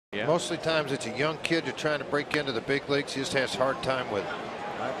Yeah. Mostly times it's a young kid who's trying to break into the big leagues. He just has a hard time with it.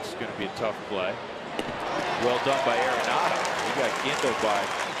 That's going to be a tough play. Well done by Arenado. He got Gindl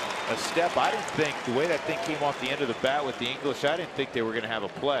by a step. I didn't think the way that thing came off the end of the bat with the English, I didn't think they were going to have a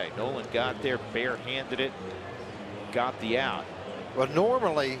play. Nolan got there, barehanded it, got the out. Well,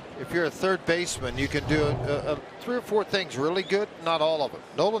 normally, if you're a third baseman, you can do 3 or 4 things really good, not all of them.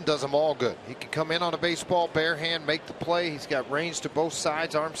 Nolan does them all good. He can come in on a baseball, bare hand, make the play. He's got range to both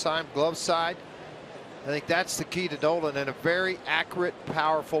sides, arm side, glove side. I think that's the key to Nolan, and a very accurate,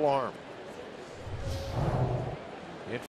 powerful arm.